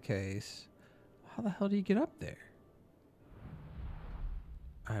that's the case, how the hell do you get up there?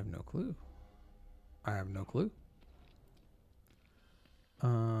 I have no clue. I have no clue.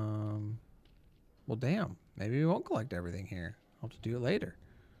 Well, damn. Maybe we won't collect everything here. I'll have to do it later.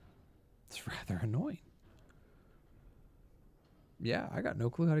 It's rather annoying. Yeah, I got no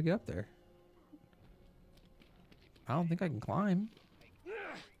clue how to get up there. I don't think I can climb.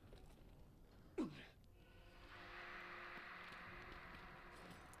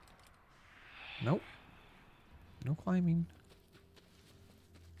 Nope. No climbing.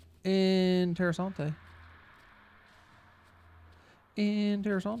 Interessante.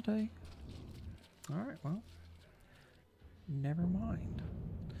 Interessante. Alright, well. Never mind.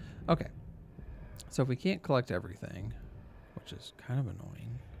 Okay. So if we can't collect everything, which is kind of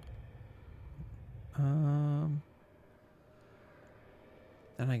annoying.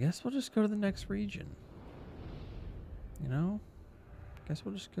 Then I guess we'll just go to the next region. You know? I guess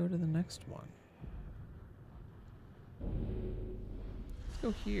we'll just go to the next one. Let's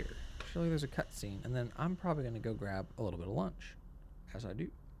go here. Surely there's a cutscene, and then I'm probably going to go grab a little bit of lunch, as I do.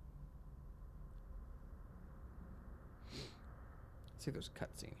 Let's see if there's a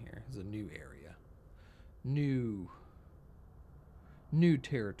cutscene here. There's a new area. New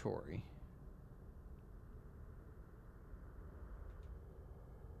territory.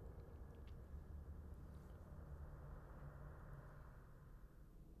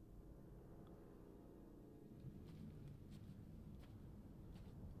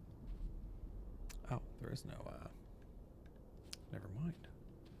 Oh, there is no, never mind.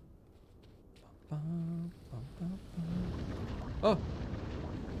 Oh!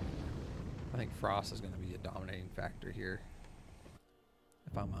 I think Frost is going to be a dominating factor here.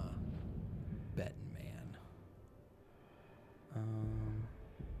 If I'm a betting man.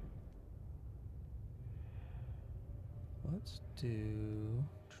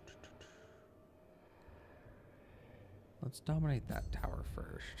 Let's dominate that tower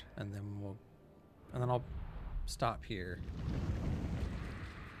first, and then I'll stop here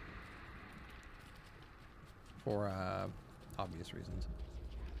for obvious reasons.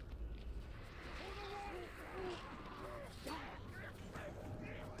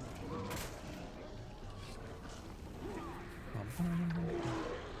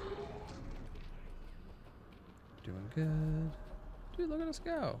 Doing good. Dude, look at us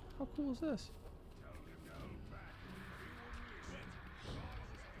go. How cool is this?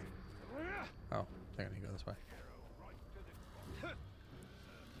 Oh, I think I need to go this way.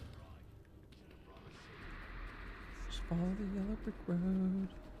 Just follow the yellow brick road.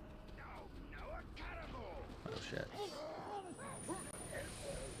 Oh shit.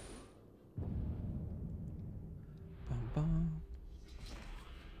 Bum bum.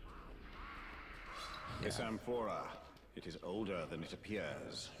 This amphora, it is older than it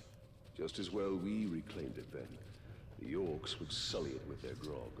appears. Just as well we reclaimed it then. The orcs would sully it with their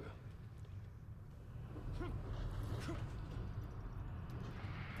grog.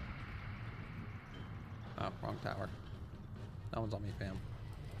 Oh, wrong tower. That one's on me, fam.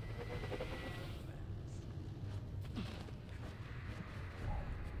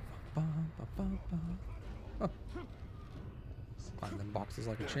 Oh. Climb them boxes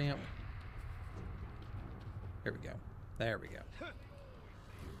like a champ. Here we go. There we go.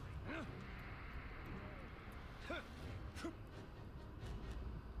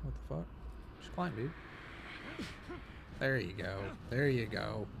 What the fuck? Just climb, dude. There you go. There you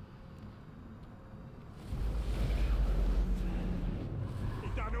go.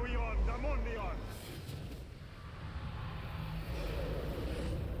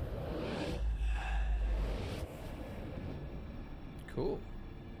 Cool.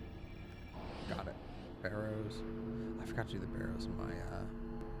 Got it. Barrows. I forgot to do the barrows in my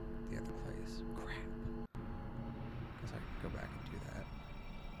the other place. Crap. Guess I can go back and do that.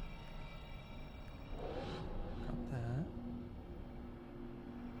 Got that.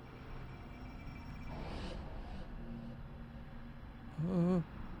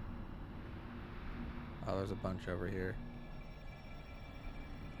 Oh, there's a bunch over here.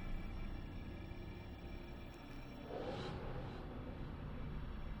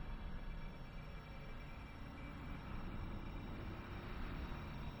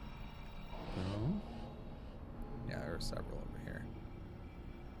 Several over here.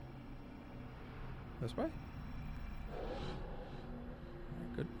 This way? My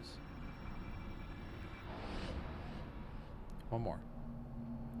goodness. One more.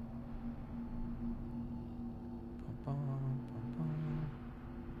 Bum, bum, bum, bum.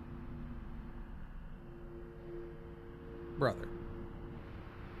 Brother.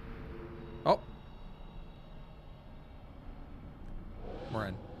 Oh! We're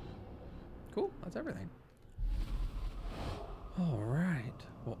in. Cool, that's everything. All right.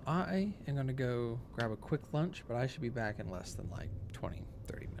 Well, I am going to go grab a quick lunch, but I should be back in less than like 20,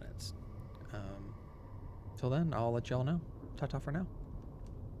 30 minutes. Till then, I'll let y'all know. Ta-ta for now.